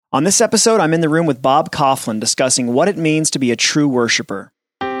On this episode, I'm in the room with Bob Kauflin discussing what it means to be a true worshiper.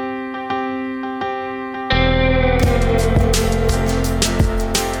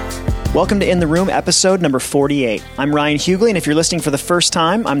 Welcome to In the Room, episode number 48. I'm Ryan Hughley, and if you're listening for the first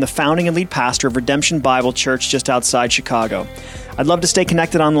time, I'm the founding and lead pastor of Redemption Bible Church just outside Chicago. I'd love to stay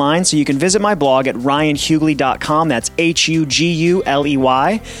connected online, so you can visit my blog at ryanhughley.com. That's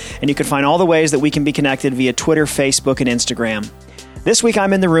Huguley. And you can find all the ways that we can be connected via Twitter, Facebook, and Instagram. This week,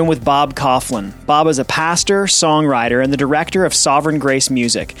 I'm in the room with Bob Kauflin. Bob is a pastor, songwriter, and the director of Sovereign Grace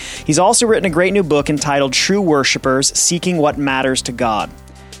Music. He's also written a great new book entitled True Worshippers, Seeking What Matters to God.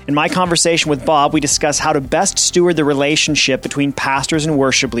 In my conversation with Bob, we discuss how to best steward the relationship between pastors and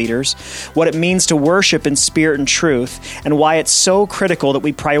worship leaders, what it means to worship in spirit and truth, and why it's so critical that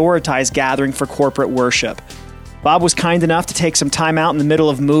we prioritize gathering for corporate worship. Bob was kind enough to take some time out in the middle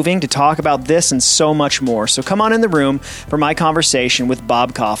of moving to talk about this and so much more. So come on in the room for my conversation with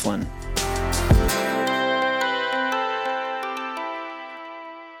Bob Kauflin.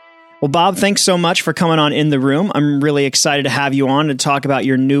 Well, Bob, thanks so much for coming on In the Room. I'm really excited to have you on to talk about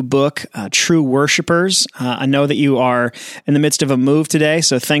your new book, True Worshippers. I know that you are in the midst of a move today,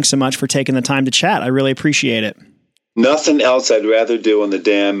 so thanks so much for taking the time to chat. I really appreciate it. Nothing else I'd rather do on the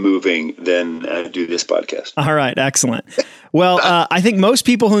damn moving than do this podcast. All right, excellent. Well, I think most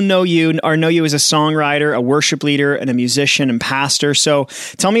people who know you as a songwriter, a worship leader, and a musician and pastor. So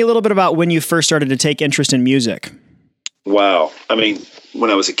tell me a little bit about when you first started to take interest in music. Wow. I mean, when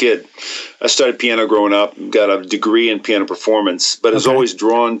I was a kid, I started piano growing up, got a degree in piano performance, but I was always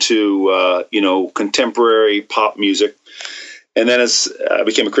drawn to, contemporary pop music. And then as I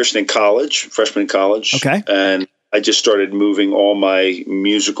became a Christian in college, freshman in college, and I just started moving all my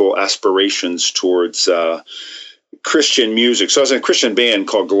musical aspirations towards Christian music. So I was in a Christian band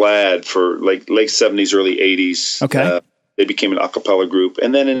called Glad for like late 70s, early 80s. They became an a cappella group.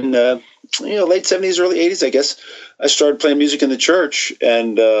 And then in late 70s, early 80s, I guess, I started playing music in the church,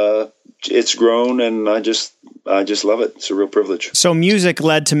 and it's grown, and I just love it. It's a real privilege. So music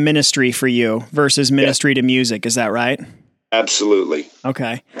led to ministry for you versus ministry to music. Is that right? Absolutely.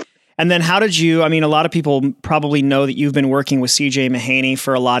 Okay. And then how did you, a lot of people probably know that you've been working with CJ Mahaney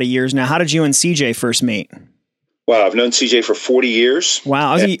for a lot of years now. How did you and CJ first meet? Wow, I've known CJ for 40 years.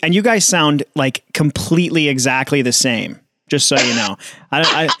 Wow. And you guys sound like completely exactly the same, just so you know.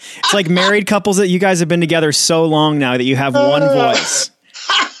 It's like married couples that you guys have been together so long now that you have one voice.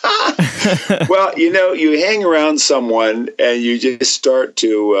 Well, you hang around someone and you just start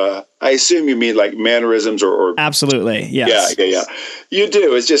to, I assume you mean like mannerisms or Absolutely. Yes. Yeah. You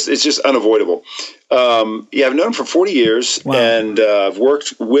do. It's just unavoidable. I've known him for 40 years. Wow. And I've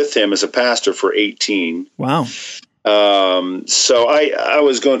worked with him as a pastor for 18. Wow. So I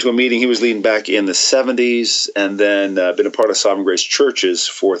was going to a meeting. He was leading back in the 70s, and then been a part of Sovereign Grace churches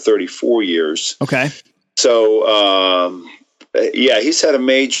for 34 years. Okay. So, he's had a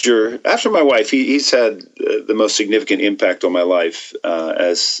major, after my wife, he's had the most significant impact on my life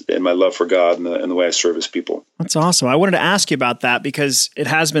as in my love for God and the way I serve his people. That's awesome. I wanted to ask you about that because it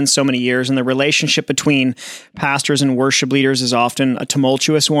has been so many years, and the relationship between pastors and worship leaders is often a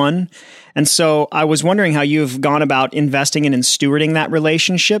tumultuous one. And so I was wondering how you've gone about investing in and stewarding that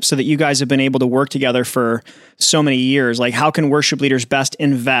relationship so that you guys have been able to work together for so many years. Like, how can worship leaders best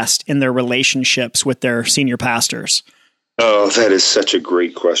invest in their relationships with their senior pastors? Oh, that is such a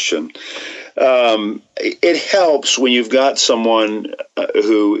great question. It helps when you've got someone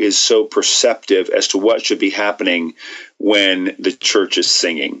who is so perceptive as to what should be happening when the church is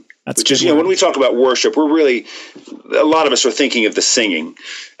singing. That's which is, when we talk about worship, we're really, a lot of us are thinking of the singing.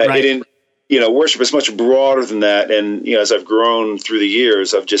 Right. Worship is much broader than that. And, as I've grown through the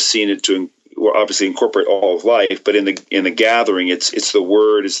years, I've just seen it to obviously incorporate all of life, but in the gathering, it's the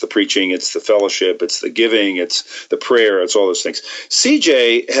word, it's the preaching, it's the fellowship, it's the giving, it's the prayer, it's all those things.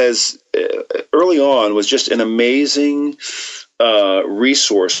 CJ has early on was just an amazing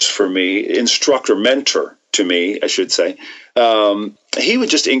resource for me, instructor, mentor to me, I should say. He would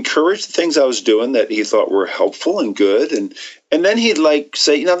just encourage the things I was doing that he thought were helpful and good, and then he'd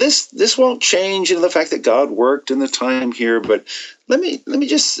say, this won't change, the fact that God worked in the time here, but let me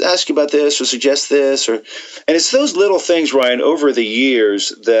just ask you about this or suggest this, and it's those little things, Ryan, over the years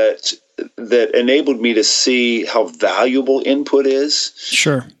that enabled me to see how valuable input is.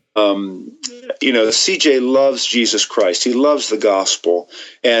 Sure. CJ loves Jesus Christ. He loves the gospel.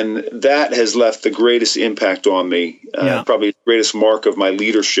 And that has left the greatest impact on me. Probably the greatest mark of my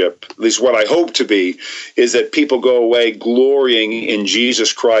leadership, at least what I hope to be, is that people go away glorying in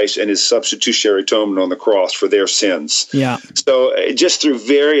Jesus Christ and his substitutionary atonement on the cross for their sins. Yeah. So just through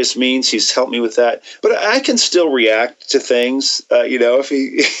various means, he's helped me with that. But I can still react to things, if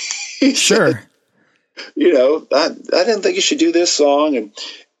he Sure. I didn't think you should do this song.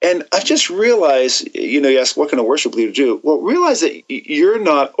 And I just realized, you ask, what can a worship leader do? Well, realize that you're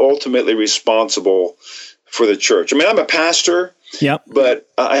not ultimately responsible for the church. I mean, I'm a pastor, but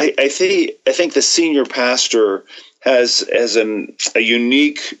I think the senior pastor has a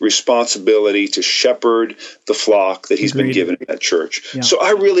unique responsibility to shepherd the flock that he's been given in that church. Yeah. So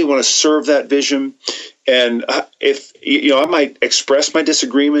I really want to serve that vision. And if I might express my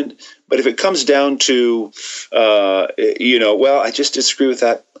disagreement, but if it comes down to, I just disagree with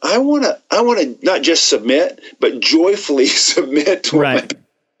that. I want to not just submit, but joyfully submit to what my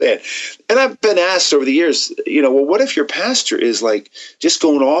and I've been asked over the years, what if your pastor is like just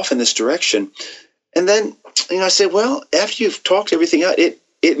going off in this direction? And then, I say, well, after you've talked everything out, it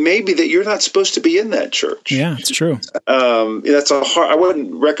may be that you're not supposed to be in that church. Yeah, it's true. That's I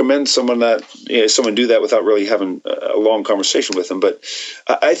wouldn't recommend someone do that without really having a long conversation with them. But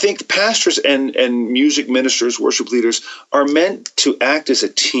I think pastors and music ministers, worship leaders are meant to act as a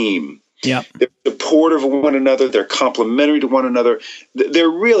team. Yeah, they're supportive of one another. They're complementary to one another. They're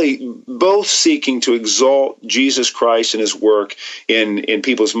really both seeking to exalt Jesus Christ and his work in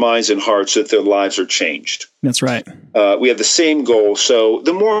people's minds and hearts so that their lives are changed. That's right. We have the same goal. So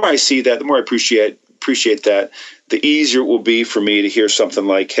the more I see that, the more I appreciate that, the easier it will be for me to hear something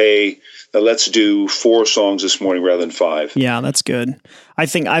like, hey, let's do 4 songs this morning rather than 5. Yeah, that's good. I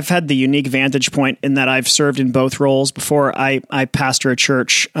think I've had the unique vantage point in that I've served in both roles. Before I pastor a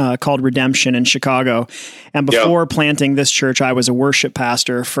church called Redemption in Chicago. And before planting this church, I was a worship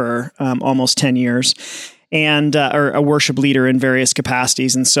pastor for almost 10 years. And or a worship leader in various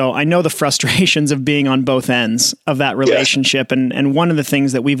capacities. And so I know the frustrations of being on both ends of that relationship. Yeah. And one of the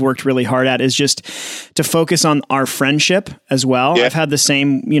things that we've worked really hard at is just to focus on our friendship as well. Yeah. I've had the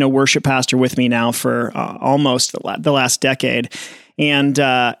same, worship pastor with me now for almost the last decade. And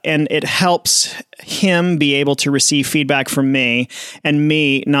it helps him be able to receive feedback from me and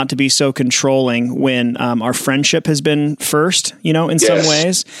me not to be so controlling when our friendship has been first, in some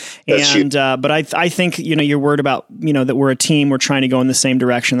ways. And but I think, your word about, that we're a team, we're trying to go in the same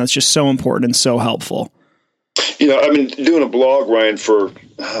direction. That's just so important and so helpful. I've been doing a blog, Ryan, for,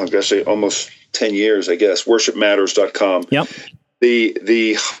 almost 10 years, I guess, worshipmatters.com. Yep.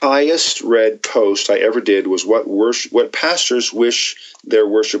 The highest read post I ever did was what pastors wish their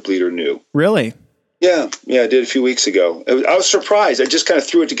worship leader knew. Really? Yeah, I did a few weeks ago. I was surprised. I just kind of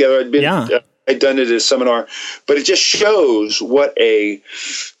threw it together. I'd done it at a seminar, but it just shows what a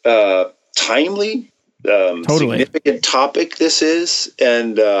timely, significant topic this is.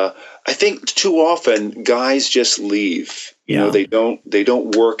 And I think too often guys just leave. They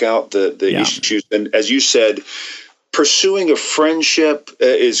don't work out the issues. And as you said, pursuing a friendship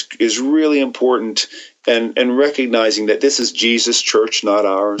is really important, and recognizing that this is Jesus' church, not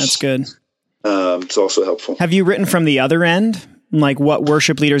ours. That's good. It's also helpful. Have you written from the other end, like what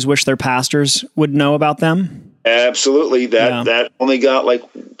worship leaders wish their pastors would know about them? Absolutely. That only got like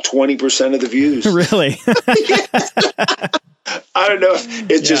 20% of the views. Really? I don't know.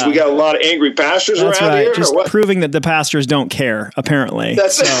 It's just we got a lot of angry pastors around here. Just proving that the pastors don't care, apparently.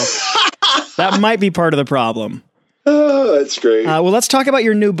 That might be part of the problem. Oh, that's great. Well, let's talk about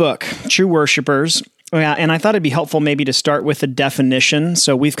your new book, True Worshipers. And I thought it'd be helpful maybe to start with a definition.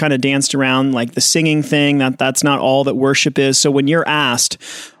 So we've kind of danced around like the singing thing, that's not all that worship is. So when you're asked,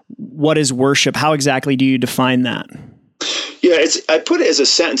 what is worship? How exactly do you define that? Yeah, I put it as a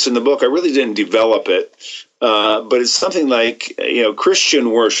sentence in the book. I really didn't develop it. But it's something like,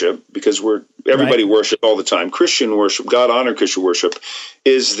 Christian worship, because everybody worship all the time. Christian worship, God-honored Christian worship,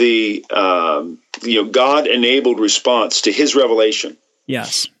 is the God-enabled response to his revelation.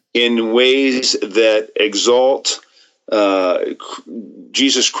 Yes. In ways that exalt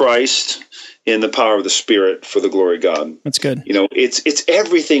Jesus Christ in the power of the Spirit for the glory of God. That's good. It's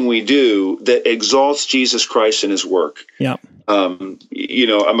everything we do that exalts Jesus Christ and his work. Yeah.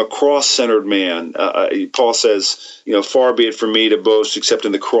 I'm a cross-centered man. Paul says, far be it from me to boast except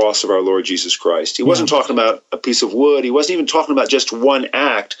in the cross of our Lord Jesus Christ. He wasn't talking about a piece of wood. He wasn't even talking about just one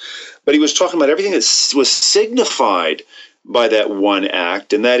act, but he was talking about everything that was signified by that one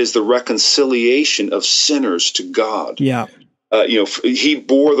act, and that is the reconciliation of sinners to God. Yeah. He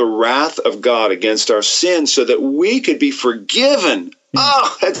bore the wrath of God against our sins so that we could be forgiven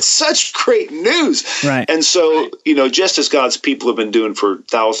Oh, that's such great news. Right. And so, just as God's people have been doing for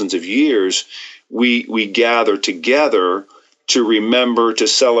thousands of years, we gather together to remember, to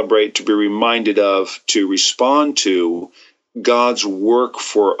celebrate, to be reminded of, to respond to God's work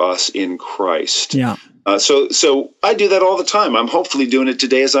for us in Christ. Yeah. So I do that all the time. I'm hopefully doing it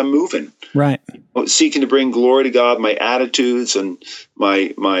today as I'm moving. Right. Seeking to bring glory to God, my attitudes and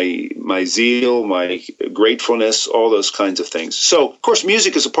my zeal, my gratefulness, all those kinds of things. So, of course,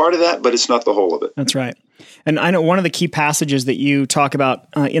 music is a part of that, but it's not the whole of it. That's right. And I know one of the key passages that you talk about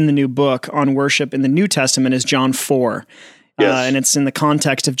in the new book on worship in the New Testament is John 4. Yes. And it's in the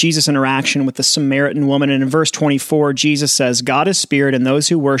context of Jesus' interaction with the Samaritan woman. And in verse 24, Jesus says, God is spirit, and those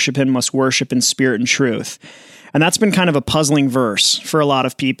who worship him must worship in spirit and truth. And that's been kind of a puzzling verse for a lot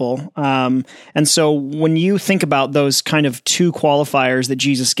of people. And so when you think about those kind of two qualifiers that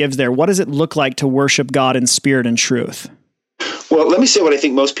Jesus gives there, what does it look like to worship God in spirit and truth? Well, let me say what I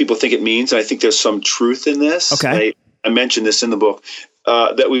think most people think it means. I think there's some truth in this. Okay. I mentioned this in the book,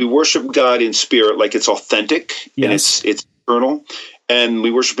 that we worship God in spirit, like it's authentic, Yes. and it's eternal, and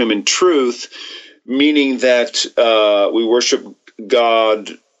we worship him in truth, meaning that we worship God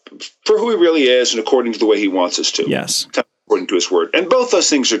for who he really is and according to the way he wants us to. Yes. According to his word. And both those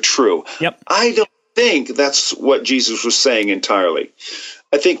things are true. Yep. I don't think that's what Jesus was saying entirely.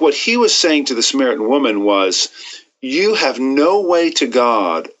 I think what he was saying to the Samaritan woman was, you have no way to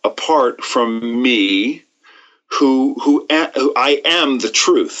God apart from me, who I am the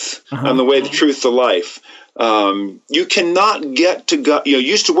truth. I'm the way, the truth, the life. You cannot get to God. You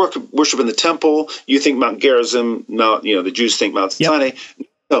used to worship in the temple. You think Mount Gerizim. Now, the Jews think Mount Sinai.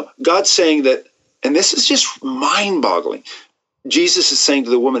 No, God's saying that, and this is just mind-boggling. Jesus is saying to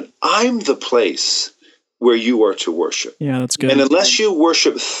the woman, I'm the place where you are to worship. Yeah, that's good. And unless you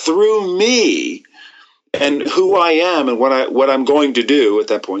worship through me and who I am and what I'm going to do at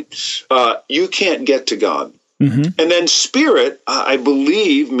that point, you can't get to God. Mm-hmm. And then spirit, I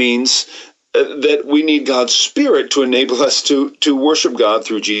believe, means that we need God's spirit to enable us to worship God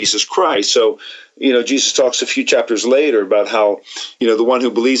through Jesus Christ. So, Jesus talks a few chapters later about how, the one who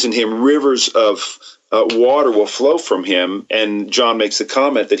believes in him, rivers of water will flow from him. And John makes the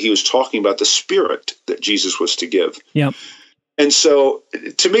comment that he was talking about the spirit that Jesus was to give. Yep. And so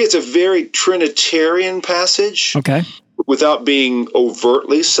to me, it's a very Trinitarian passage. Okay. Without being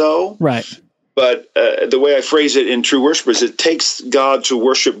overtly so. Right. But the way I phrase it in True Worship is it takes God to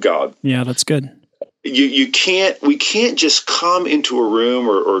worship God. Yeah, that's good. We can't just come into a room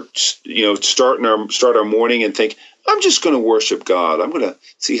or start our morning and think, I'm just going to worship God. I'm going to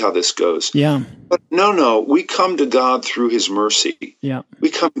see how this goes. Yeah. But no, we come to God through his mercy. Yeah. We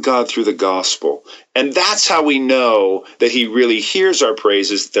come to God through the gospel. And that's how we know that he really hears our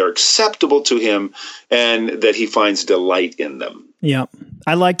praises, they're acceptable to him, and that he finds delight in them. Yeah.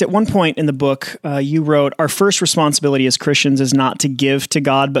 I liked at one point in the book, you wrote, our first responsibility as Christians is not to give to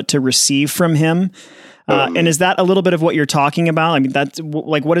God, but to receive from him. And is that a little bit of what you're talking about? I mean, that's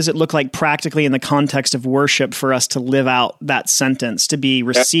like, what does it look like practically in the context of worship for us to live out that sentence, to be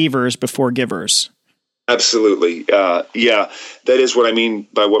receivers before givers? Absolutely. Yeah, that is what I mean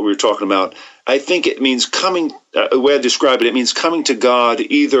by what we were talking about. I think it means coming, the way I describe it, it means coming to God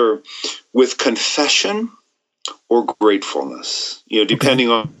either with confession or gratefulness, depending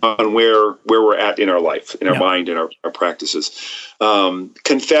on where we're at in our life, in our mind, in our practices.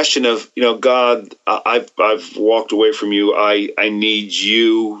 Confession of, God, I've walked away from you. I need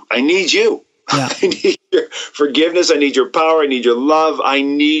you. I need you. Yeah. I need your forgiveness. I need your power. I need your love. I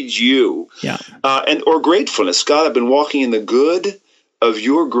need you. Yeah. Or gratefulness. God, I've been walking in the good of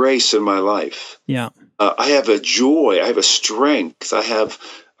your grace in my life. Yeah. I have a joy. I have a strength. I have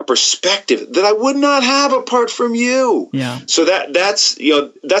a perspective that I would not have apart from you. Yeah. So that's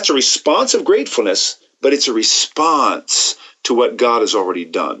a response of gratefulness, but it's a response to what God has already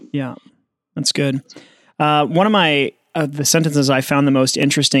done. Yeah, that's good. One of the sentences I found the most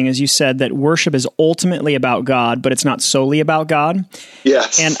interesting is you said that worship is ultimately about God, but it's not solely about God.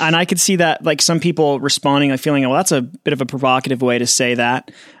 Yes. And I could see that, like some people responding, like feeling, well, that's a bit of a provocative way to say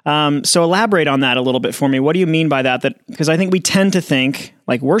that. So elaborate on that a little bit for me. What do you mean by that? Because I think we tend to think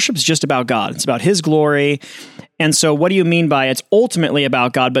like worship's just about God. It's about his glory. And so what do you mean by it's ultimately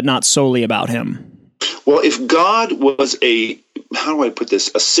about God, but not solely about him? Well, if God was how do I put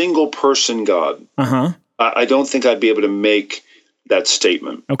this? A single person God. Uh-huh. I don't think I'd be able to make that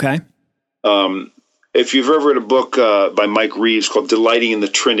statement. Okay. If you've ever read a book by Mike Reeves called Delighting in the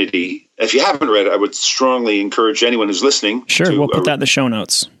Trinity, if you haven't read it, I would strongly encourage anyone who's listening. Sure, we'll put that in the show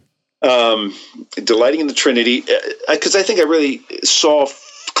notes. Delighting in the Trinity, because I think I really saw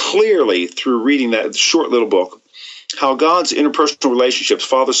clearly through reading that short little book how God's interpersonal relationships,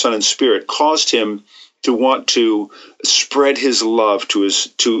 Father, Son, and Spirit, caused him to want to spread his love to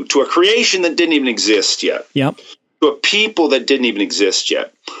a creation that didn't even exist yet, Yep. to a people that didn't even exist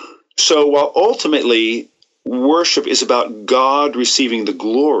yet. So while ultimately worship is about God receiving the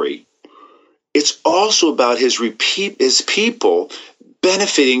glory, it's also about his people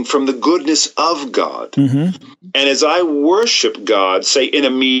benefiting from the goodness of God. Mm-hmm. And as I worship God, say in a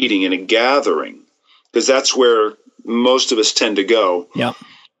meeting, in a gathering, because that's where most of us tend to go, Yep.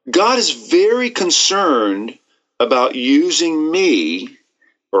 God is very concerned about using me,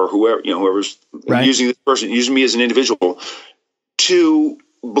 or whoever's Right. using this person, using me as an individual, to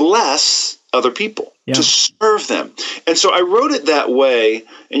bless other people, Yeah. to serve them. And so I wrote it that way,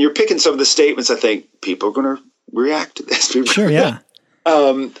 and you're picking some of the statements I think people are going to react to this. Sure, yeah.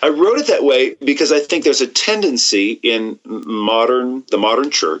 I wrote it that way because I think there's a tendency in the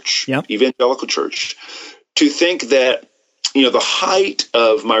modern church, Yep. evangelical church, to think that the height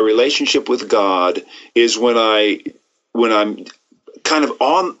of my relationship with God is when I'm kind of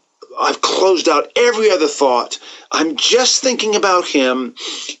on. I've closed out every other thought. I'm just thinking about him,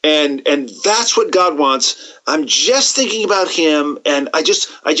 and that's what God wants. I'm just thinking about him, and I just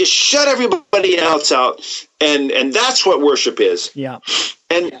shut everybody else out, and that's what worship is. Yeah.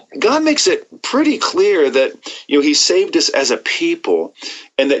 And God makes it pretty clear that he saved us as a people,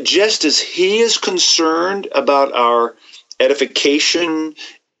 and that just as he is concerned about our edification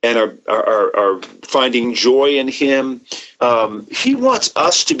and our finding joy in him, he wants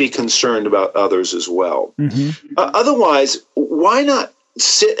us to be concerned about others as well. Mm-hmm. Otherwise, why not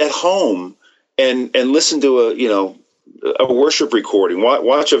sit at home and listen to a worship recording,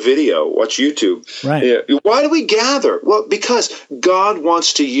 watch a video, watch YouTube? Right. Why do we gather? Well, because God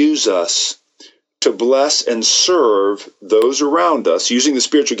wants to use us to bless and serve those around us using the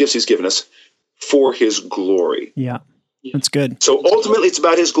spiritual gifts he's given us for his glory. Yeah. That's good. So ultimately, it's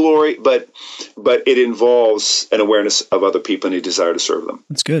about his glory, but it involves an awareness of other people and a desire to serve them.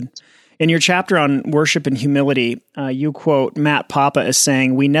 That's good. In your chapter on worship and humility, you quote Matt Papa as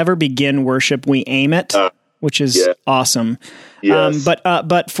saying, "We never begin worship, we aim it," which is awesome. Yes.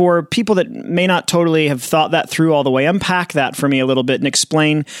 But for people that may not totally have thought that through all the way, unpack that for me a little bit and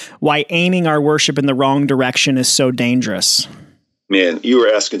explain why aiming our worship in the wrong direction is so dangerous. Man, you were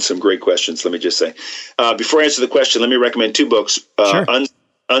asking some great questions, let me just say. Before I answer the question, let me recommend two books. Sure.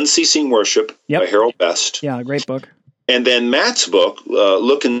 Unceasing Worship by Harold Best. Yeah, great book. And then Matt's book,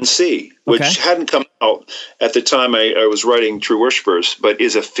 Look and See, which hadn't come out at the time I was writing True Worshipers, but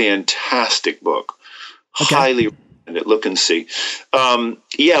is a fantastic book. Okay. Highly recommend it. Look and See.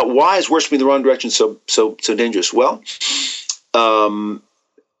 Why is worshiping the wrong direction so dangerous? Well,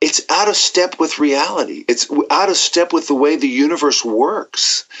 it's out of step with reality. It's out of step with the way the universe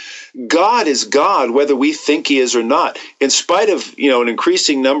works. God is God, whether we think he is or not. In spite of an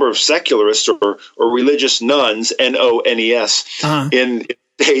increasing number of secularists or religious nuns, N-O-N-E-S, in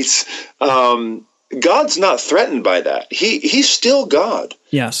States, God's not threatened by that. He's still God.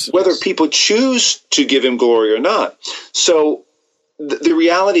 Yes. Whether people choose to give him glory or not. So the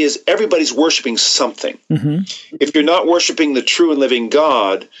reality is everybody's worshiping something. Mm-hmm. If you're not worshiping the true and living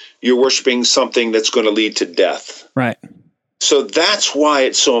God, you're worshiping something that's going to lead to death. Right. So that's why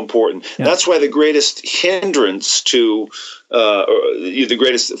it's so important. Yeah. That's why the greatest hindrance to, the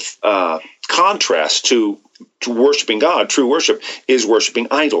greatest contrast to worshiping God, true worship, is worshiping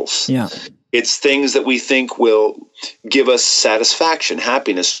idols. Yeah. It's things that we think will give us satisfaction,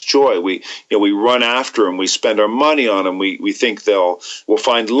 happiness, joy. We run after them. We spend our money on them. We think we'll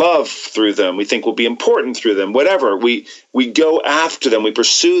find love through them. We think we'll be important through them. Whatever. We go after them. We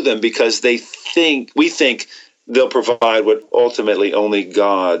pursue them because we think they'll provide what ultimately only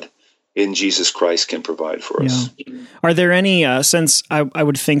God in Jesus Christ can provide for us. Yeah. Are there any, since I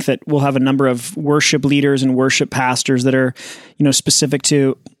would think that we'll have a number of worship leaders and worship pastors that are, specific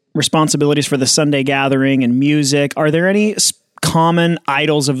to responsibilities for the Sunday gathering and music, are there any common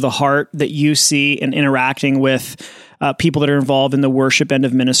idols of the heart that you see in interacting with people that are involved in the worship end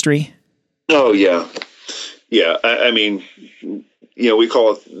of ministry? Oh, yeah. Yeah. I mean, we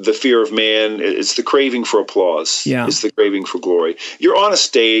call it the fear of man. It's the craving for applause. Yeah. It's the craving for glory. You're on a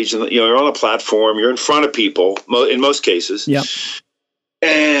stage and you're on a platform. You're in front of people in most cases. Yeah.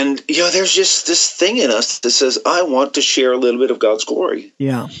 And, there's just this thing in us that says, I want to share a little bit of God's glory.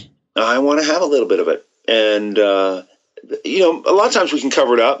 Yeah. I want to have a little bit of it. And, a lot of times we can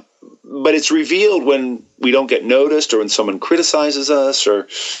cover it up, but it's revealed when we don't get noticed or when someone criticizes us or,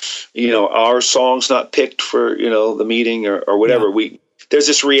 our song's not picked for, the meeting or whatever. Yeah. There's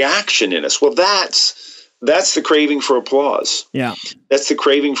this reaction in us. Well, that's that's the craving for applause. Yeah. That's the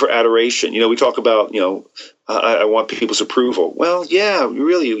craving for adoration. We talk about, I want people's approval. Well, yeah,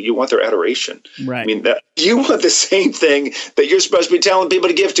 you want their adoration. Right. I mean, you want the same thing that you're supposed to be telling people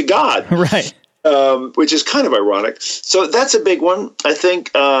to give to God. Right. Which is kind of ironic. So that's a big one. I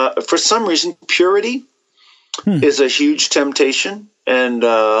think for some reason, purity is a huge temptation. And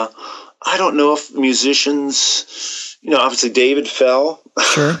I don't know if musicians, obviously David fell.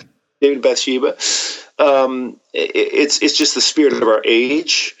 Sure. David and Bathsheba. It's just the spirit of our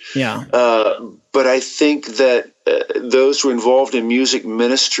age. Yeah. But I think that those who are involved in music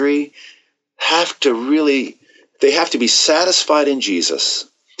ministry have to be satisfied in Jesus,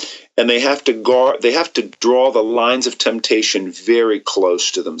 and they have to draw the lines of temptation very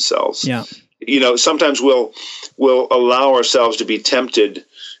close to themselves. Yeah. Sometimes we'll allow ourselves to be tempted,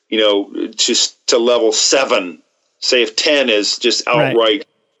 just to level 7. Say if 10 is just outright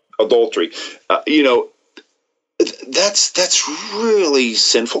adultery, that's really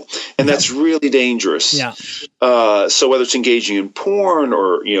sinful, and that's really dangerous. Yeah. So whether it's engaging in porn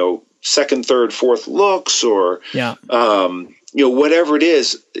or second, third, fourth looks, or whatever it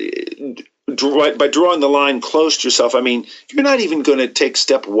is, by drawing the line close to yourself, I mean, you're not even going to take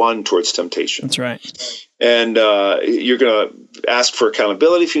step 1 towards temptation. That's right. And you're going to ask for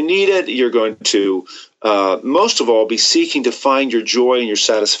accountability if you need it. You're going to most of all be seeking to find your joy and your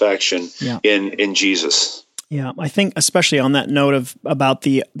satisfaction in Jesus. Yeah, I think especially on that note about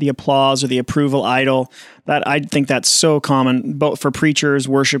the applause or the approval idol, that I think that's so common both for preachers,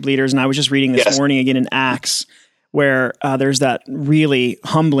 worship leaders, and I was just reading this morning again in Acts, where there's that really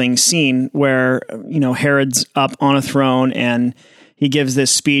humbling scene where Herod's up on a throne and he gives this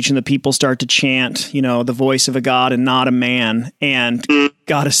speech and the people start to chant, the voice of a God and not a man, and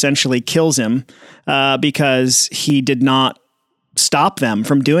God essentially kills him because he did not stop them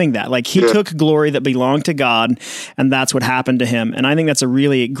from doing that. Like he took glory that belonged to God, and that's what happened to him. And I think that's a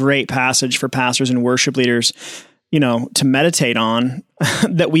really great passage for pastors and worship leaders, to meditate on,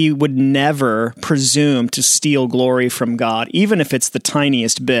 that we would never presume to steal glory from God, even if it's the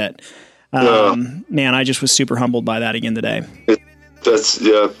tiniest bit. Man, I just was super humbled by that again today.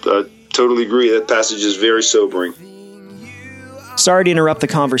 I totally agree. That passage is very sobering. Sorry to interrupt the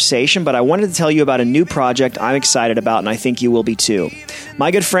conversation, but I wanted to tell you about a new project I'm excited about, and I think you will be too. My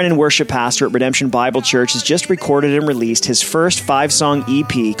good friend and worship pastor at Redemption Bible Church has just recorded and released his first 5-song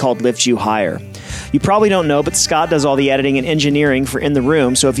EP called Lift You Higher. You probably don't know, but Scott does all the editing and engineering for In the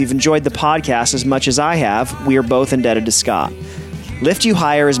Room, so if you've enjoyed the podcast as much as I have, we are both indebted to Scott. Lift You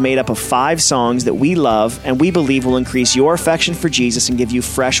Higher is made up of 5 songs that we love and we believe will increase your affection for Jesus and give you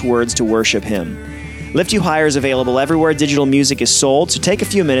fresh words to worship Him. Lift You Higher is available everywhere digital music is sold, so take a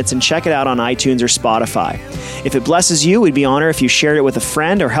few minutes and check it out on iTunes or Spotify. If it blesses you, we'd be honored if you shared it with a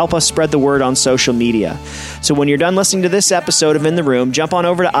friend or help us spread the word on social media. So when you're done listening to this episode of In the Room, jump on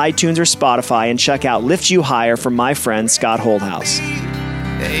over to iTunes or Spotify and check out Lift You Higher from my friend Scott Holdhouse. You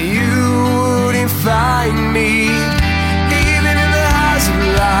wouldn't find me, even in the highs of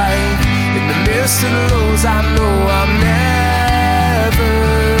life, in the midst of the lows. I know I'm never.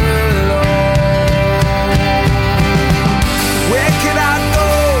 Where could I go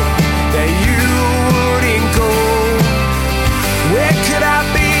that you wouldn't go? Where could I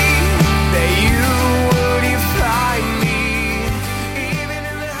be that you wouldn't find me? Even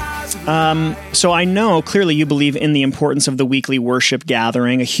in the highs. So I know clearly you believe in the importance of the weekly worship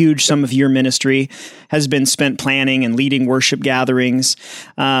gathering. A huge sum of your ministry has been spent planning and leading worship gatherings.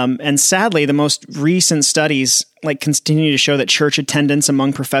 And sadly, the most recent studies continue to show that church attendance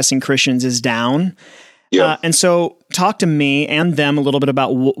among professing Christians is down. Yeah. And so talk to me and them a little bit about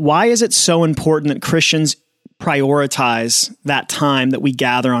why is it so important that Christians prioritize that time that we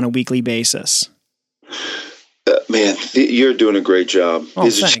gather on a weekly basis? Man, you're doing a great job. Oh,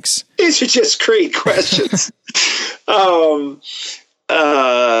 thanks. These are just great questions.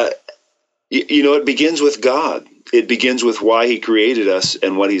 It begins with God. It begins with why He created us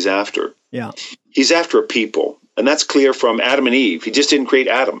and what He's after. Yeah. He's after a people. And that's clear from Adam and Eve. He just didn't create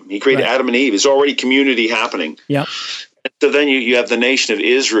Adam. He created Adam and Eve. There's already community happening. Yep. So then you have the nation of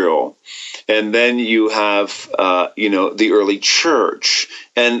Israel, and then you have the early church.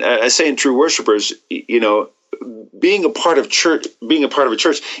 And I say in True Worshipers, being a part of a church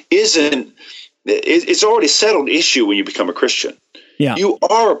isn't. It's already a settled issue when you become a Christian. Yeah. You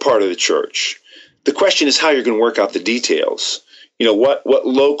are a part of the church. The question is how you're going to work out the details. What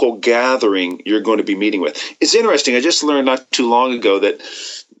local gathering you're going to be meeting with. It's interesting. I just learned not too long ago that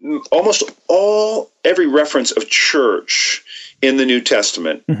almost every reference of church in the New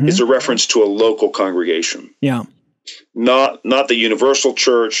Testament is a reference to a local congregation. Yeah. not the universal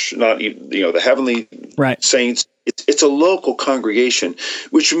church, not the heavenly saints. It's a local congregation,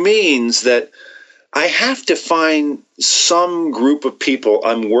 which means that I have to find some group of people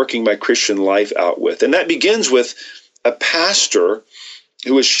I'm working my Christian life out with. And that begins with a pastor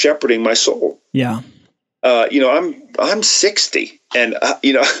who is shepherding my soul. Yeah. I'm 60 and,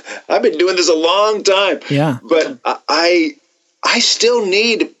 I've been doing this a long time. Yeah. But I still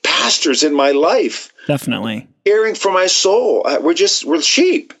need pastors in my life. Definitely. Caring for my soul. We're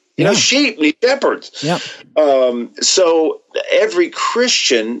sheep. Sheep need shepherds. Yeah. So every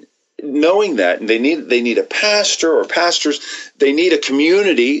Christian, knowing that, and they need a pastor or pastors, they need a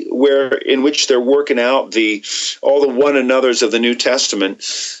community in which they're working out all the one another's of the New Testament.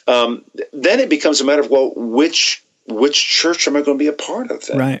 Then it becomes a matter of, well, which church am I going to be a part of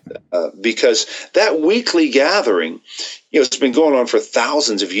then? Right. Because that weekly gathering, it's been going on for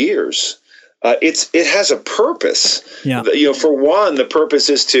thousands of years. It has a purpose. Yeah. For one, the purpose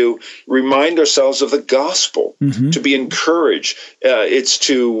is to remind ourselves of the gospel, to be encouraged. It's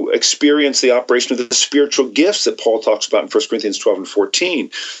to experience the operation of the spiritual gifts that Paul talks about in 1 Corinthians 12 and 14,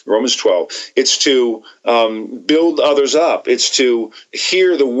 Romans 12. It's to build others up. It's to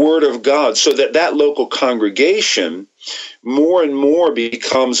hear the word of God so that local congregation more and more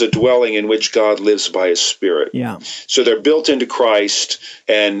becomes a dwelling in which God lives by his Spirit. Yeah. So they're built into Christ,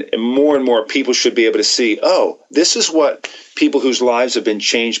 and more people should be able to see, this is what people whose lives have been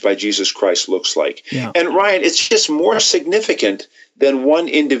changed by Jesus Christ looks like. Yeah. And Ryan, it's just more significant than one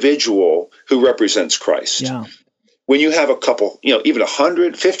individual who represents Christ. Yeah. When you have a couple, even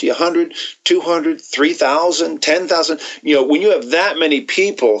 100, 50, 100, 200, 3,000, 10,000, when you have that many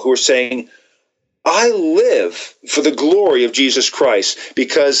people who are saying, I live for the glory of Jesus Christ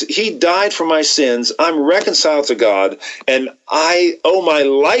because he died for my sins. I'm reconciled to God and I owe my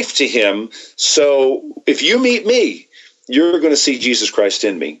life to him. So if you meet me, you're going to see Jesus Christ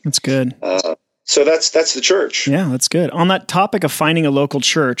in me. That's good. So that's the church. Yeah, that's good. On that topic of finding a local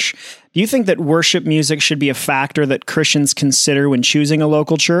church, do you think that worship music should be a factor that Christians consider when choosing a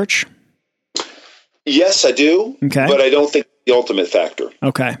local church? Yes, I do. Okay. But I don't think the ultimate factor.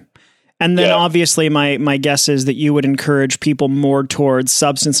 Okay. And then obviously my guess is that you would encourage people more towards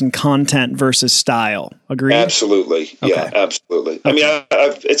substance and content versus style. Agreed? Absolutely. Okay. Yeah, absolutely. Okay. I mean,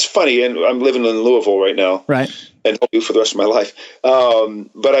 it's funny, and I'm living in Louisville right now. Right. And hope you for the rest of my life.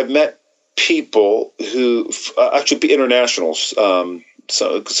 But I've met people who, actually internationals,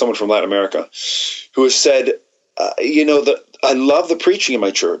 someone from Latin America, who has said, I love the preaching in my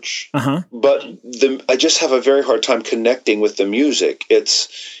church, but I just have a very hard time connecting with the music.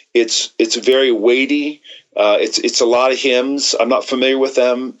 It's very weighty. It's a lot of hymns. I'm not familiar with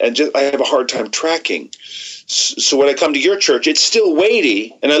them, and I have a hard time tracking. So when I come to your church, it's still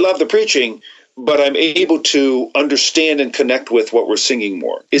weighty, and I love the preaching, but I'm able to understand and connect with what we're singing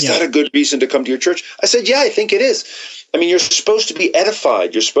more. Is that a good reason to come to your church? I said, yeah, I think it is. I mean, you're supposed to be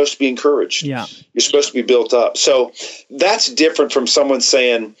edified. You're supposed to be encouraged. Yeah. You're supposed to be built up. So that's different from someone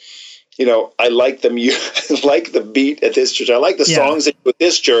saying, I like I like the beat at this church. I like the songs at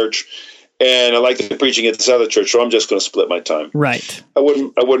this church, and I like the preaching at this other church. So I'm just going to split my time. Right. I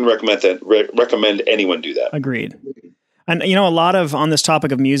wouldn't recommend anyone do that. Agreed. And a lot of, on this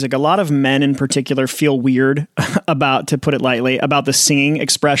topic of music, a lot of men in particular feel weird about, to put it lightly, about the singing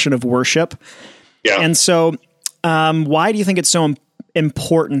expression of worship. Yeah. And so, why do you think it's so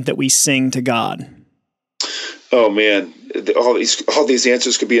important that we sing to God? Oh man, all these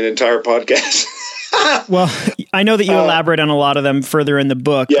answers could be an entire podcast. Well, I know that you elaborate on a lot of them further in the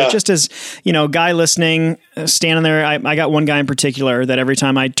book, but just as, guy listening, standing there, I got one guy in particular that every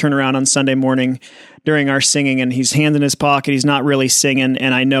time I turn around on Sunday morning during our singing and he's hands in his pocket, he's not really singing,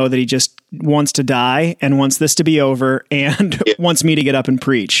 and I know that he just wants to die and wants this to be over and wants me to get up and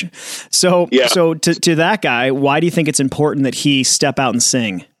preach. So to that guy, why do you think it's important that he step out and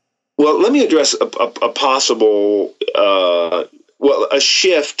sing? Well, let me address a possible, a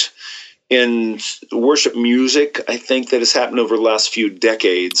shift in worship music, I think, that has happened over the last few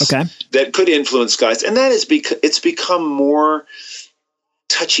decades that could influence guys. And that is because it's become more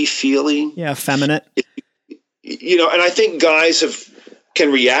touchy-feely. Yeah, effeminate. And I think guys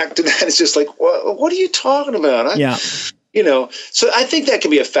can react to that. It's just like, what are you talking about? So I think that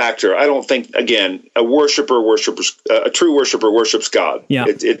can be a factor. I don't think, again, a true worshiper worships God. Yeah.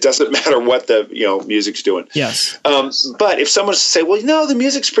 It doesn't matter what the music's doing. Yes. But if someone say, well, the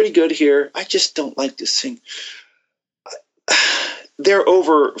music's pretty good here, I just don't like to sing. There are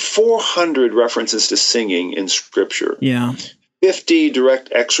over 400 references to singing in Scripture. Yeah. 50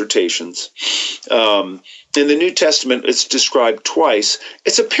 direct exhortations. In the New Testament, it's described twice.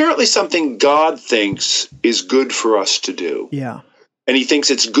 It's apparently something God thinks is good for us to do. Yeah. And he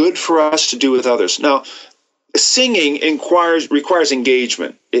thinks it's good for us to do with others. Now, singing requires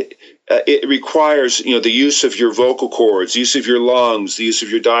engagement. It requires, the use of your vocal cords, the use of your lungs, the use of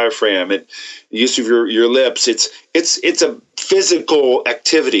your diaphragm, the use of your lips. It's a physical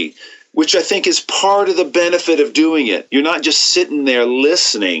activity, which I think is part of the benefit of doing it. You're not just sitting there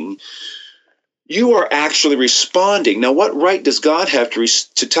listening. You are actually responding. Now, what right does God have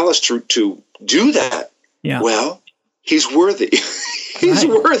to tell us to do that? Yeah. Well, he's worthy. He's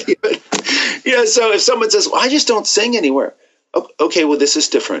worthy of it. Yeah, so if someone says, well, I just don't sing anywhere. Okay, well, this is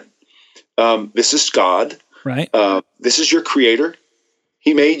different. This is God. Right. This is your creator.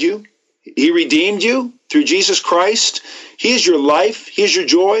 He made you. He redeemed you through Jesus Christ. He is your life. He is your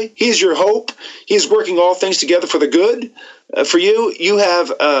joy. He is your hope. He is working all things together for the good. For you,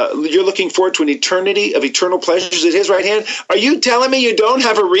 you're looking forward to an eternity of eternal pleasures at his right hand. Are you telling me you don't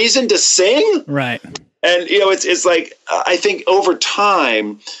have a reason to sing? Right. And, it's like, I think over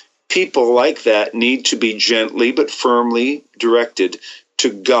time, people like that need to be gently but firmly directed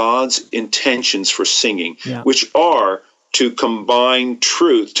to God's intentions for singing, which are to combine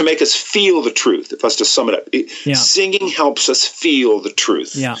truth, to make us feel the truth. If I was to sum it up, singing helps us feel the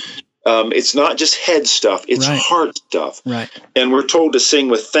truth. Yeah. It's not just head stuff, it's heart stuff. Right. And we're told to sing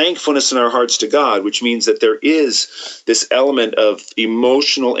with thankfulness in our hearts to God, which means that there is this element of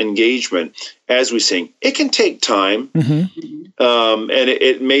emotional engagement as we sing. It can take time. Mm-hmm. And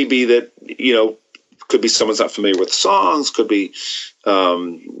it may be that, could be someone's not familiar with the songs, could be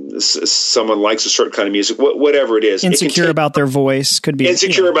someone likes a certain kind of music, whatever it is. Insecure about their voice, could be.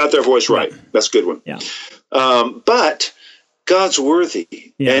 Insecure about their voice, right. That's a good one. Yeah. But God's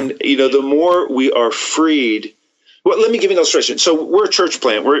worthy. Yeah. And, the more we are freed. Well, let me give you an illustration. So we're a church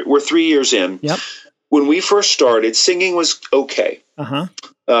plant. We're 3 years in. Yep. When we first started, singing was okay. Uh-huh.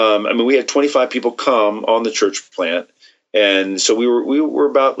 We had 25 people come on the church plant. And so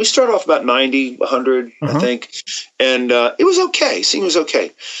we started off about 90, 100, I think. And it was okay. Singing was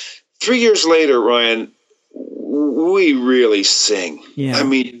okay. 3 years later, Ryan, we really sing. Yeah. I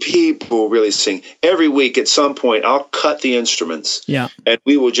mean, people really sing. Every week at some point, I'll cut the instruments. Yeah. And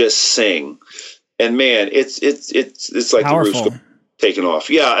we will just sing. And man, it's like powerful. The roof's taken off.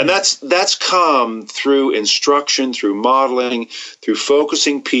 Yeah. And that's come through instruction, through modeling, through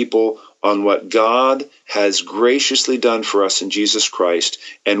focusing people on what God has graciously done for us in Jesus Christ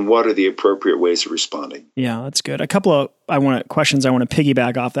and what are the appropriate ways of responding. Yeah, that's good. A couple of questions I want to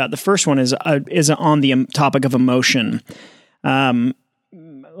piggyback off that. The first one is on the topic of emotion.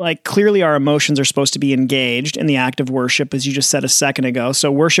 Clearly our emotions are supposed to be engaged in the act of worship, as you just said a second ago.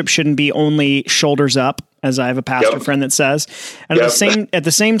 So worship shouldn't be only shoulders up, as I have a pastor friend that says. And at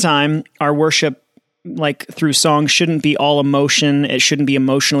the same time, our worship, through song, shouldn't be all emotion. It shouldn't be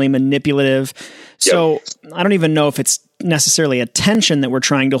emotionally manipulative. So I don't even know if it's necessarily a tension that we're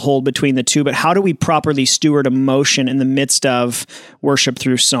trying to hold between the two, but how do we properly steward emotion in the midst of worship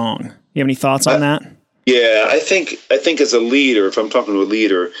through song? You have any thoughts on that? Yeah, I think as a leader, if I'm talking to a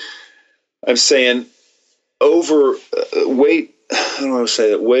leader, I'm saying I don't want to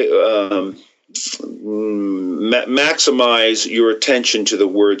say that, maximize your attention to the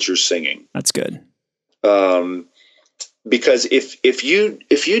words you're singing. That's good. Because if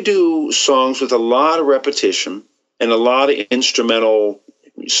you do songs with a lot of repetition and a lot of instrumental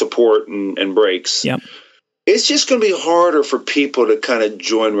support and breaks, it's just going to be harder for people to kind of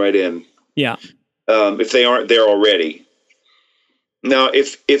join right in. Yeah. If they aren't there already. Now,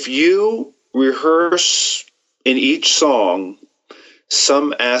 if you rehearse in each song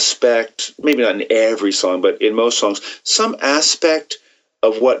some aspect, maybe not in every song, but in most songs, some aspect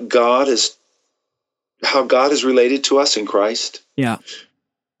of how God is related to us in Christ. Yeah.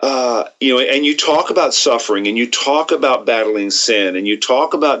 And you talk about suffering and you talk about battling sin and you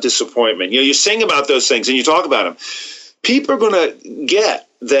talk about disappointment. You sing about those things and you talk about them. People are going to get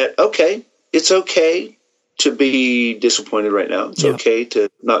that, okay, it's okay to be disappointed right now. It's okay to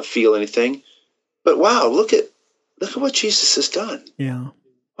not feel anything. But wow, look at what Jesus has done. Yeah.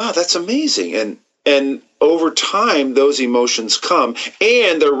 Wow, that's amazing. And over time, those emotions come,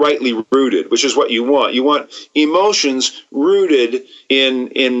 and they're rightly rooted, which is what you want. You want emotions rooted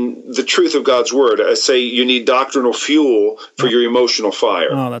in the truth of God's word. I say you need doctrinal fuel for your emotional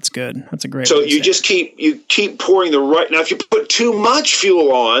fire. Oh, that's good. That's a great. So you just keep pouring the right. Now, if you put too much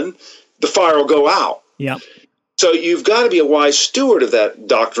fuel on, the fire will go out. Yeah. So you've got to be a wise steward of that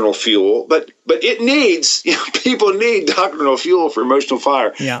doctrinal fuel, but it needs, people need doctrinal fuel for emotional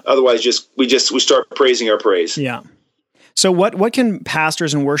fire. Yeah. Otherwise, we start praising our praise. Yeah. So what can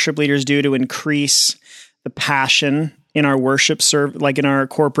pastors and worship leaders do to increase the passion in our worship like in our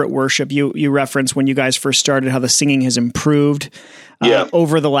corporate worship? You referenced when you guys first started how the singing has improved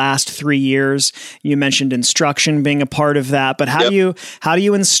over the last 3 years. You mentioned instruction being a part of that, but how do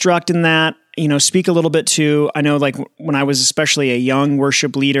you instruct in that? Speak a little bit to, I know like when I was especially a young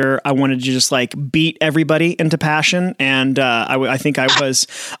worship leader, I wanted to just like beat everybody into passion. And I think I was...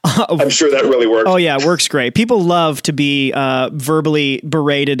 I'm sure that really works. Oh yeah, it works great. People love to be verbally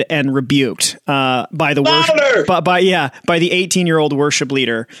berated and rebuked by the worship, by the 18-year-old worship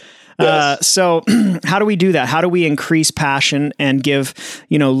leader. Yes. So how do we do that? How do we increase passion and give,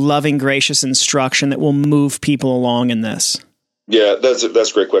 loving, gracious instruction that will move people along in this? Yeah, that's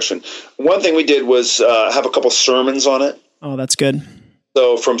a great question. One thing we did was have a couple sermons on it. Oh, that's good.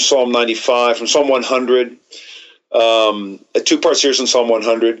 So from Psalm 95, from Psalm 100, a two-part series on Psalm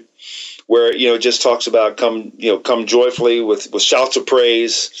 100, where it just talks about come joyfully with shouts of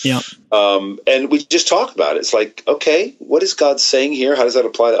praise. Yeah. And we just talk about it. It's like, okay, what is God saying here? How does that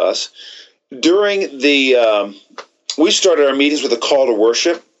apply to us? During we started our meetings with a call to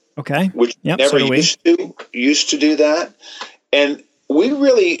worship. Okay. Which never used to do that. And we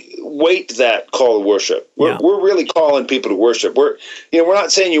really weight that call to worship. We're really calling people to worship. We're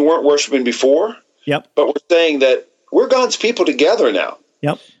not saying you weren't worshiping before. Yep. But we're saying that we're God's people together now.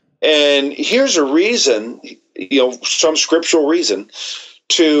 Yep. And here's a reason, some scriptural reason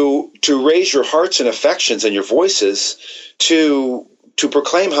to raise your hearts and affections and your voices to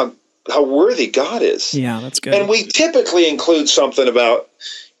proclaim how worthy God is. Yeah, that's good. And we typically include something about,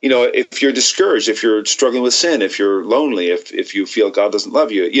 if you're discouraged, if you're struggling with sin, if you're lonely, if you feel God doesn't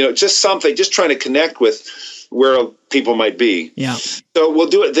love you, just something, just trying to connect with where people might be. Yeah. So we'll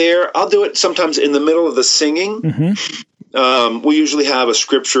do it there. I'll do it sometimes in the middle of the singing. Mm-hmm. We usually have a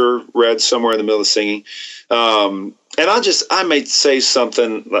scripture read somewhere in the middle of singing. And I might say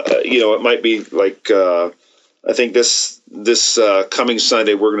something, it might be like, I think this coming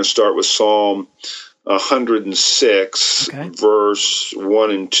Sunday, we're going to start with Psalm 106, verse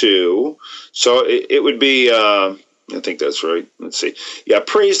 1 and 2. So it would be, I think that's right. Let's see. Yeah,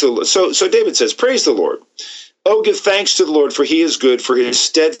 praise the Lord. So David says, praise the Lord. Oh, give thanks to the Lord, for he is good, for his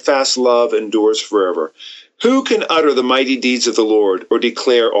steadfast love endures forever. Who can utter the mighty deeds of the Lord or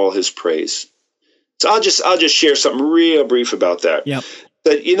declare all his praise? So I'll just share something real brief about that. Yep.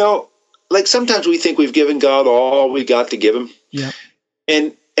 That, like sometimes we think we've given God all we got to give him. Yeah.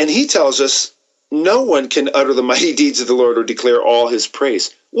 And he tells us, no one can utter the mighty deeds of the Lord or declare all his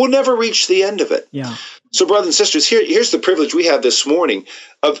praise. We'll never reach the end of it. Yeah. So brothers and sisters, here's the privilege we have this morning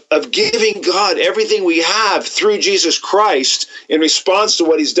of giving God everything we have through Jesus Christ in response to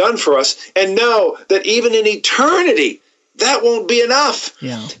what he's done for us, and know that even in eternity, that won't be enough.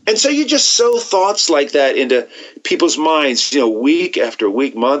 Yeah. And so you just sow thoughts like that into people's minds, week after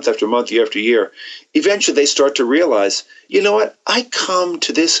week, month after month, year after year. Eventually they start to realize, you know what? I come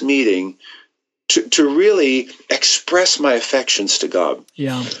to this meeting to really express my affections to God.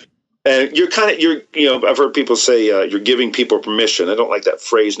 Yeah. And I've heard people say you're giving people permission. I don't like that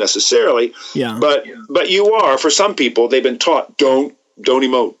phrase necessarily. Yeah. But you are, for some people, they've been taught, don't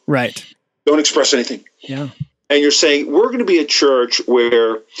emote. Right. Don't express anything. Yeah. And you're saying we're going to be a church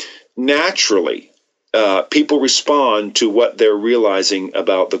where naturally people respond to what they're realizing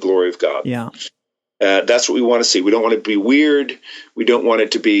about the glory of God. Yeah. That's what we want to see. We don't want it to be weird. We don't want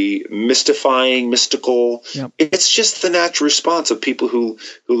it to be mystifying, mystical. Yep. It's just the natural response of people who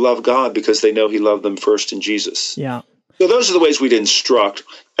love God because they know he loved them first in Jesus. Yeah. So those are the ways we'd instruct.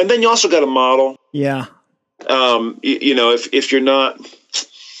 And then you also got to model. Yeah. If you're not,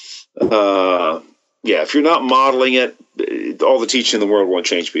 if you're not modeling it, all the teaching in the world won't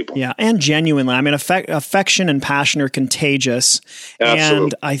change people. Yeah, and genuinely. I mean, affection and passion are contagious. Absolutely.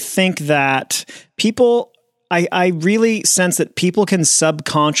 And I think that people, I really sense that people can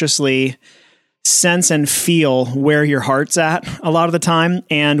subconsciously sense and feel where your heart's at a lot of the time,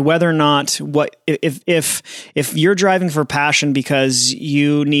 and whether or not if you're driving for passion because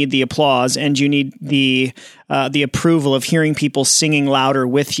you need the applause and you need the approval of hearing people singing louder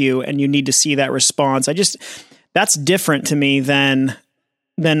with you, and you need to see that response. That's different to me than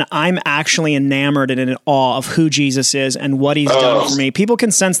I'm actually enamored and in awe of who Jesus is and what he's done for me. People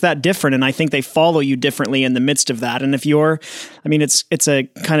can sense that different, and I think they follow you differently in the midst of that. And if it's a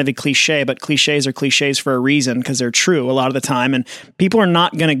kind of a cliche, but cliches are cliches for a reason because they're true a lot of the time. And people are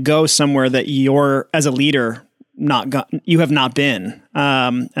not going to go somewhere that you're, as a leader, you have not been.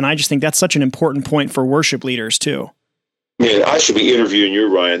 And I just think that's such an important point for worship leaders too. Man, I should be interviewing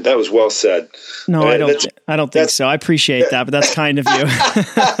you, Ryan. That was well said. No, I don't think so. I appreciate that, but that's kind of you.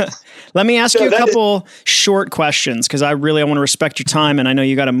 Let me ask you a couple short questions because I want to respect your time, and I know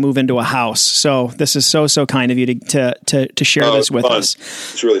you got to move into a house. So this is so kind of you to share this with us.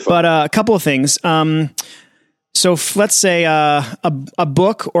 It's really fun. But a couple of things. So let's say a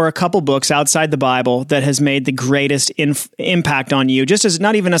book or a couple books outside the Bible that has made the greatest impact on you, just as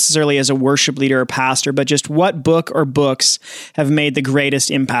not even necessarily as a worship leader or pastor, but just what book or books have made the greatest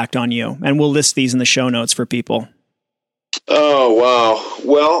impact on you. And we'll list these in the show notes for people. Oh, wow.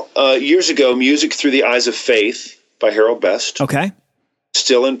 Well, years ago, Music Through the Eyes of Faith by Harold Best. Okay.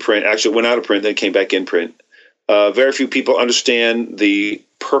 Still in print. Actually, it went out of print, then came back in print. Very few people understand the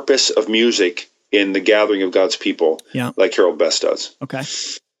purpose of music in the gathering of God's people, like Harold Best does. Okay.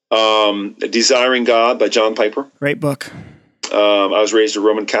 Desiring God by John Piper. Great book. I was raised a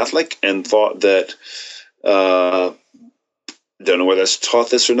Roman Catholic and thought that, don't know whether I taught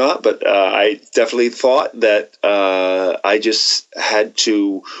this or not, but I definitely thought that I just had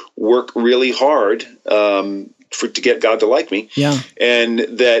to work really hard to get God to like me. Yeah. And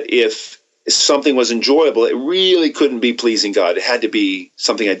that if something was enjoyable, it really couldn't be pleasing God. It had to be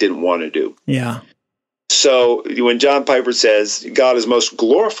something I didn't want to do. Yeah. So when John Piper says God is most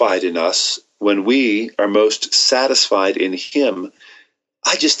glorified in us when we are most satisfied in him,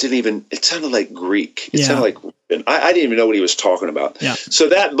 I just didn't even, it sounded like Greek. It sounded like, I didn't even know what he was talking about. Yeah. So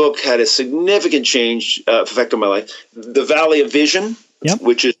that book had a significant effect on my life. The Valley of Vision,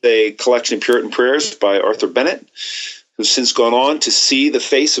 which is a collection of Puritan prayers by Arthur Bennett, who's since gone on to see the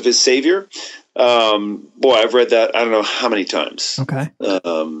face of his Savior. Boy, I've read that I don't know how many times. Okay.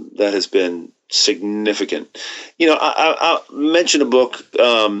 That has been significant. You know, I'll mention a book,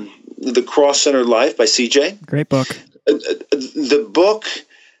 The Cross-Centered Life by CJ. Great book. The book,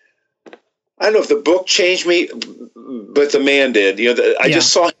 I don't know if the book changed me, but the man did. You know, I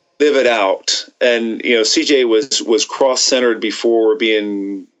just saw him live it out. And, you know, CJ was cross-centered before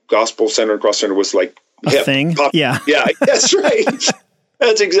being gospel-centered. Cross-centered was like a thing. Yeah, that's right.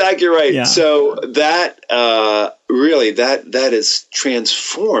 That's exactly right. Yeah. So that really that has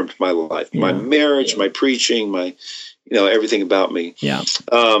transformed my life, my marriage, my preaching, my everything about me. Yeah.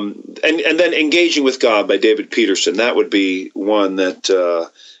 And then Engaging with God by David Peterson. That would be one that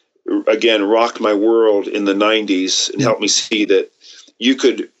again rocked my world in the 90s and helped me see that you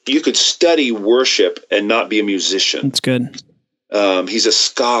could study worship and not be a musician. That's good. He's a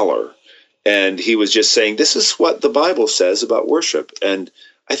scholar. And he was just saying, this is what the Bible says about worship. And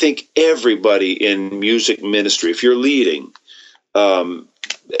I think everybody in music ministry, if you're leading, and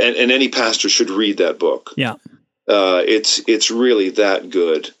any pastor should read that book. Yeah. It's really that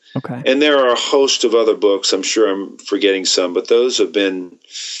good. Okay. And there are a host of other books. I'm sure I'm forgetting some, but those have been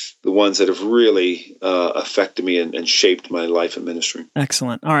the ones that have really affected me and shaped my life and ministry.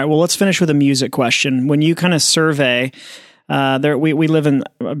 Excellent. All right. Well, let's finish with a music question. When you kind of survey, we live in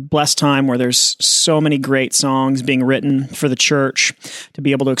a blessed time where there's so many great songs being written for the church to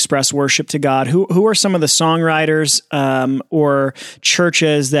be able to express worship to God. Who are some of the songwriters or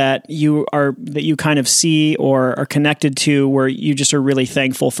churches that you kind of see or are connected to where you just are really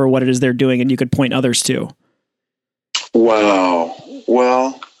thankful for what it is they're doing and you could point others to? Wow.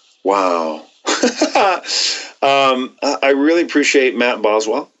 Well, wow. I really appreciate Matt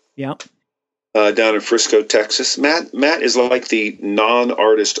Boswell. Yeah. Down in Frisco, Texas. Matt is like the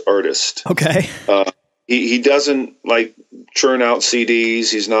non-artist artist. Okay. He doesn't like churn out CDs.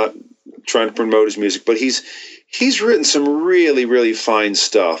 He's not trying to promote his music, but he's written some really, really fine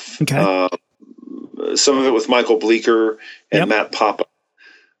stuff. Okay. Some of it with Michael Bleeker and Matt Papa.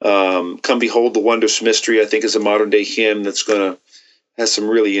 Come Behold the Wondrous Mystery, I think, is a modern day hymn that's has some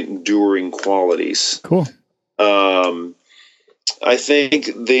really enduring qualities. Cool. I think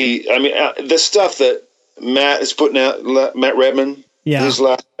the stuff that Matt is putting out, Matt Redman, his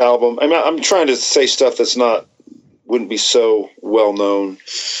last album. I'm trying to say stuff that's wouldn't be so well known.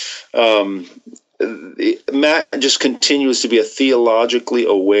 Matt just continues to be a theologically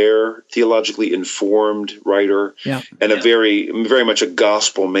aware, theologically informed writer, and a very, very much a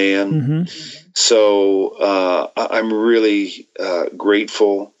gospel man. Mm-hmm. So I'm really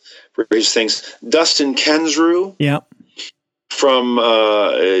grateful for his things. Dustin Kensrue. Yeah. From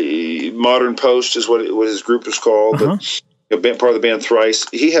Modern Post is what his group is called, but part of the band Thrice.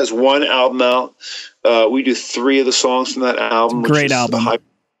 He has one album out. We do 3 of the songs from that album. Great album.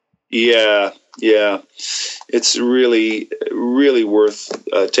 Yeah. It's really, really worth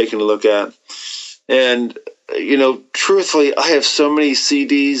taking a look at. And, truthfully, I have so many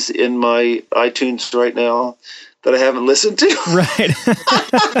CDs in my iTunes right now that I haven't listened to. Right.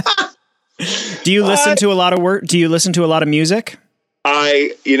 Do you listen to a lot of work? Do you listen to a lot of music?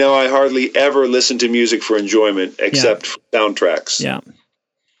 I hardly ever listen to music for enjoyment except for soundtracks. Yeah.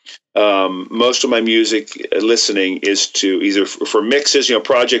 Most of my music listening is to either for mixes,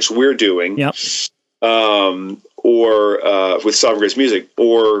 projects we're doing, Yep. Or with Sovereign Grace Music,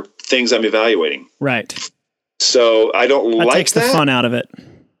 or things I'm evaluating. Right. So I don't That like takes the fun out of it.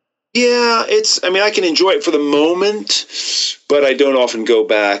 Yeah, I can enjoy it for the moment, but I don't often go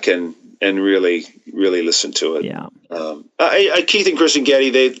back and really listen to it. Yeah. Keith and Kristen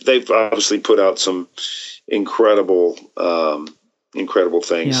Getty, they've obviously put out some incredible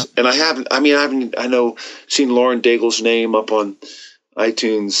things. Yeah. And I know seen Lauren Daigle's name up on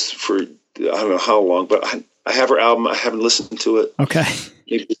iTunes for I don't know how long, but I have her album. I haven't listened to it. Okay.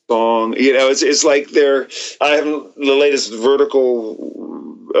 Maybe the song, it's like I haven't the latest Vertical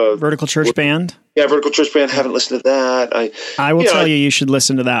Church Band. Yeah, Vertical Church Band. Haven't listened to that. I will tell you should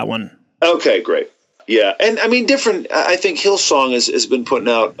listen to that one. Okay, great. Yeah, and different. I think Hillsong has been putting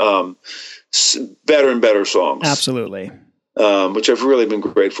out better and better songs. Absolutely. Which I've really been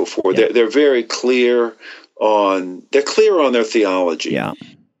grateful for. Yeah. They're very clear on their theology. Yeah.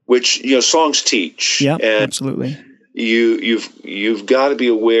 Which songs teach. Yeah, and absolutely. You've got to be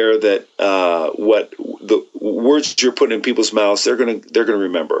aware that what the words you're putting in people's mouths, they're gonna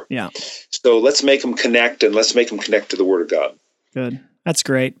remember. Yeah. So let's make them connect, and let's make them connect to the Word of God. Good. That's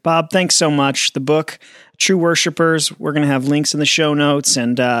great. Bob, thanks so much. The book, True Worshipers, we're going to have links in the show notes,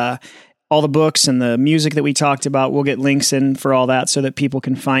 and all the books and the music that we talked about, we'll get links in for all that so that people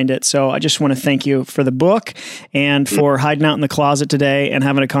can find it. So I just want to thank you for the book and for hiding out in the closet today and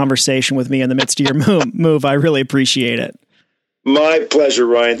having a conversation with me in the midst of your move. I really appreciate it. My pleasure,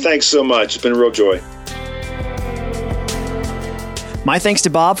 Ryan. Thanks so much. It's been a real joy. My thanks to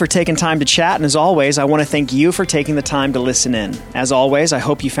Bob for taking time to chat, and as always, I want to thank you for taking the time to listen in. As always, I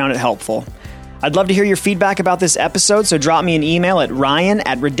hope you found it helpful. I'd love to hear your feedback about this episode, so drop me an email at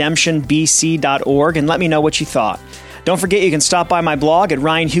ryan@redemptionbc.org and let me know what you thought. Don't forget you can stop by my blog at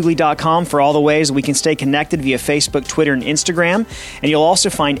ryanhughley.com for all the ways we can stay connected via Facebook, Twitter, and Instagram, and you'll also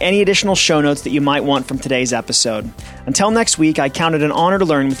find any additional show notes that you might want from today's episode. Until next week, I count it an honor to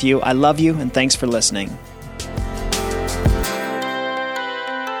learn with you. I love you, and thanks for listening.